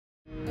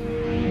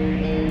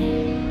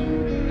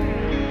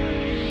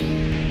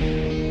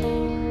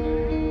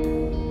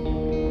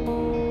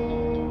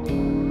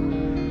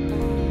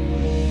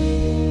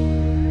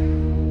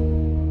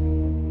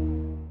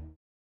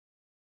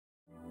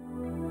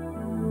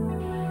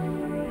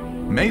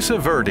Mesa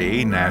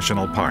Verde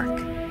National Park.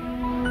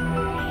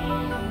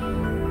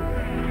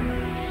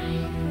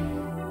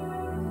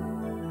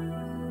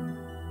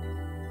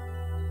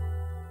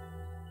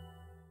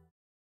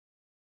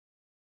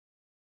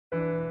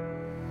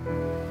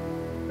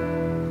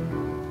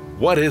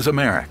 What is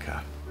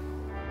America?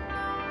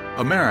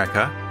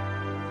 America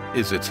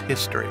is its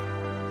history.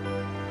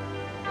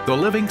 The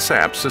living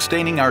sap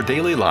sustaining our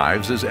daily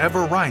lives is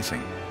ever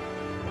rising,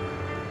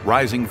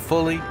 rising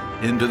fully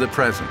into the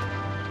present.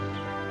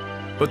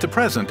 But the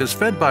present is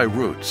fed by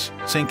roots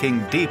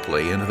sinking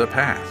deeply into the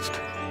past.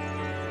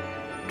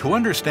 To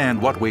understand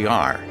what we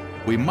are,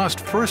 we must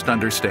first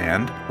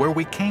understand where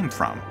we came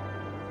from.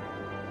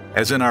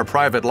 As in our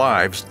private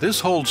lives,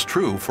 this holds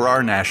true for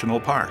our national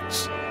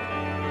parks.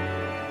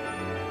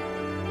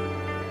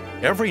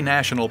 Every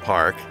national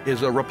park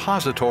is a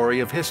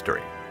repository of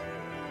history.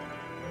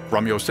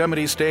 From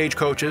Yosemite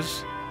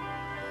stagecoaches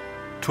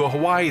to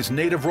Hawaii's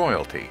native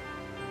royalty,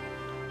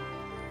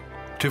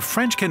 to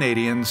French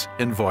Canadians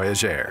and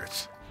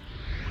voyageurs.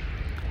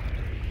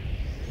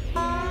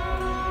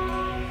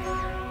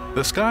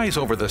 The skies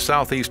over the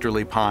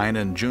southeasterly pine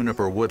and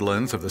juniper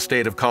woodlands of the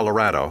state of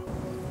Colorado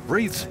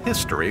breathes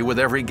history with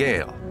every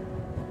gale,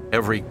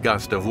 every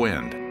gust of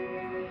wind.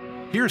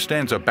 Here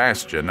stands a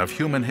bastion of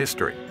human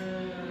history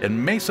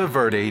in Mesa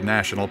Verde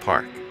National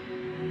Park.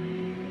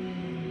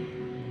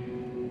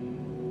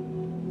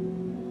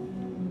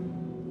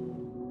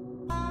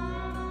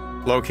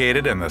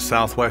 Located in the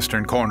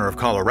southwestern corner of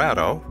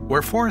Colorado,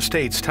 where four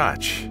states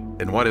touch,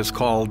 in what is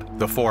called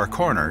the Four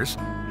Corners,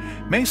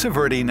 Mesa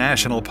Verde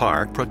National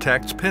Park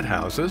protects pit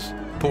houses,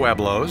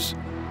 pueblos,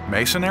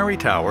 masonry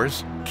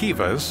towers,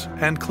 kivas,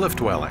 and cliff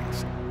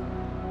dwellings,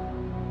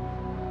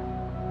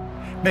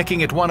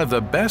 making it one of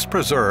the best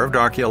preserved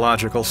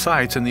archaeological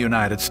sites in the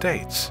United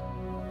States,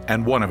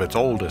 and one of its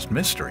oldest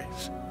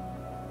mysteries.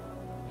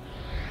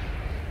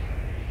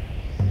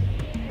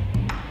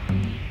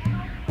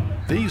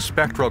 These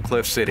spectral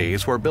cliff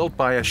cities were built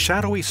by a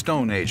shadowy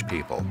Stone Age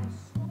people,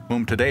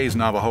 whom today's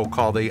Navajo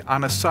call the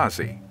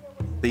Anasazi,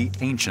 the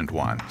Ancient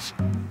Ones.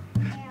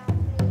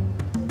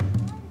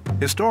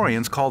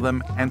 Historians call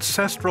them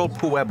Ancestral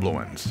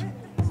Puebloans.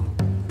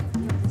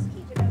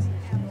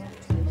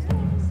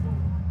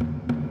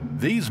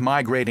 These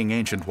migrating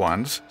Ancient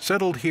Ones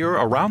settled here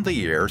around the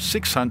year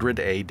 600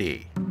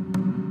 AD.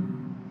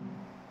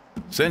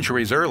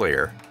 Centuries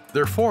earlier,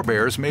 their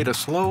forebears made a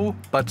slow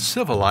but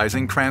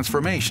civilizing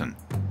transformation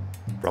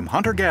from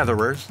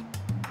hunter-gatherers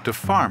to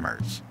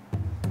farmers.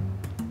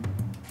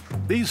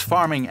 These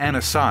farming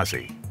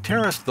Anasazi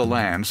terraced the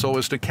land so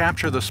as to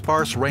capture the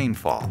sparse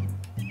rainfall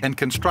and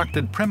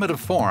constructed primitive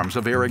forms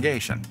of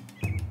irrigation.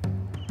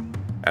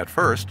 At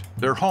first,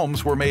 their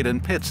homes were made in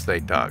pits they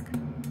dug.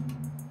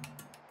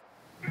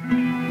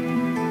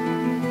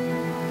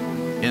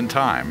 In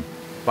time,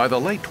 by the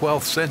late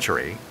 12th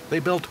century, they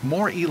built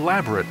more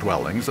elaborate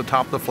dwellings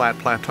atop the flat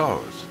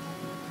plateaus,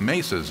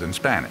 mesas in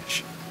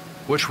Spanish,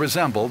 which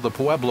resemble the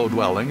Pueblo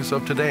dwellings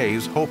of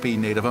today's Hopi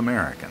Native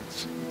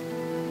Americans.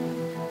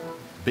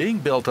 Being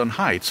built on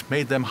heights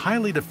made them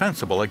highly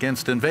defensible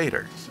against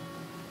invaders.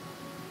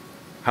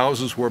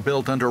 Houses were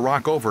built under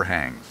rock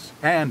overhangs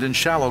and in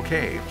shallow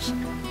caves.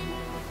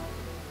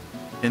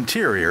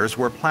 Interiors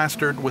were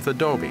plastered with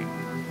adobe.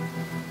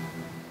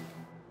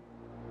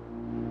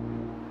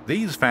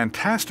 These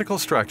fantastical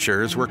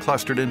structures were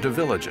clustered into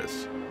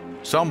villages,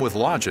 some with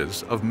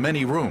lodges of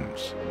many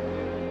rooms.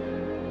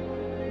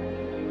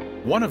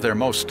 One of their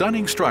most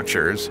stunning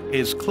structures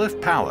is Cliff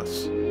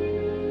Palace,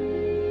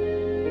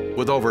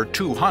 with over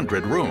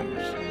 200 rooms.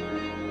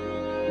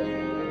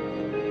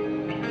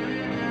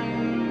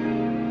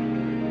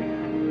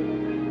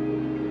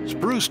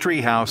 Spruce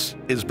Tree House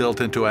is built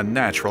into a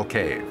natural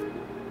cave.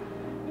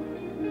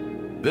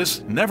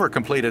 This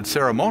never-completed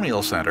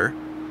ceremonial center,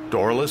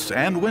 doorless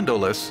and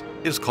windowless,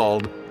 is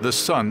called the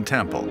Sun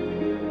Temple.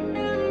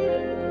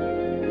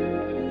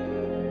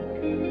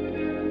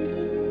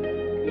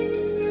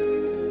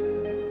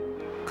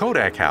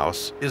 Kodak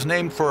House is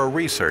named for a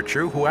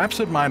researcher who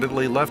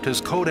absentmindedly left his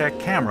Kodak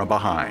camera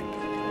behind.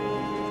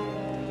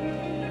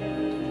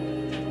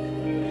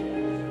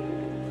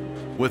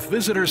 With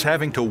visitors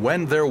having to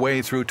wend their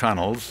way through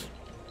tunnels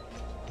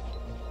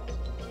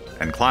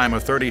and climb a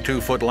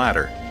 32-foot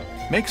ladder,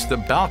 makes the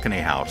Balcony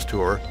House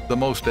tour the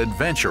most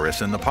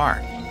adventurous in the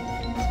park.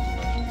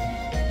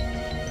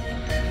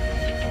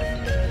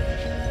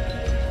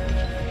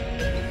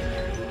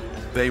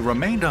 They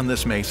remained on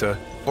this mesa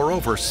for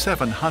over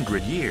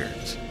 700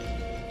 years.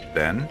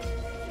 Then,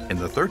 in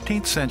the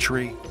 13th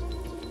century,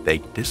 they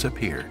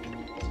disappeared.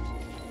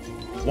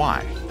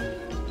 Why?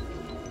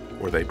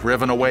 Were they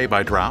driven away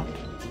by drought?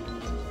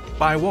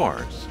 By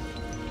wars?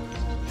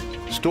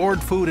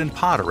 Stored food and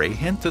pottery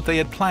hint that they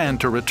had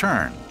planned to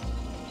return,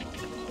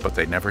 but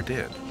they never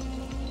did.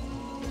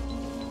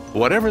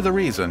 Whatever the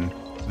reason,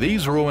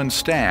 these ruins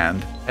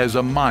stand as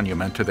a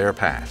monument to their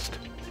past,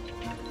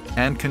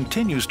 and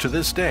continues to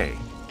this day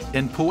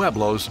in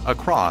pueblos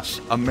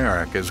across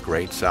America's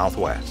Great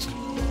Southwest.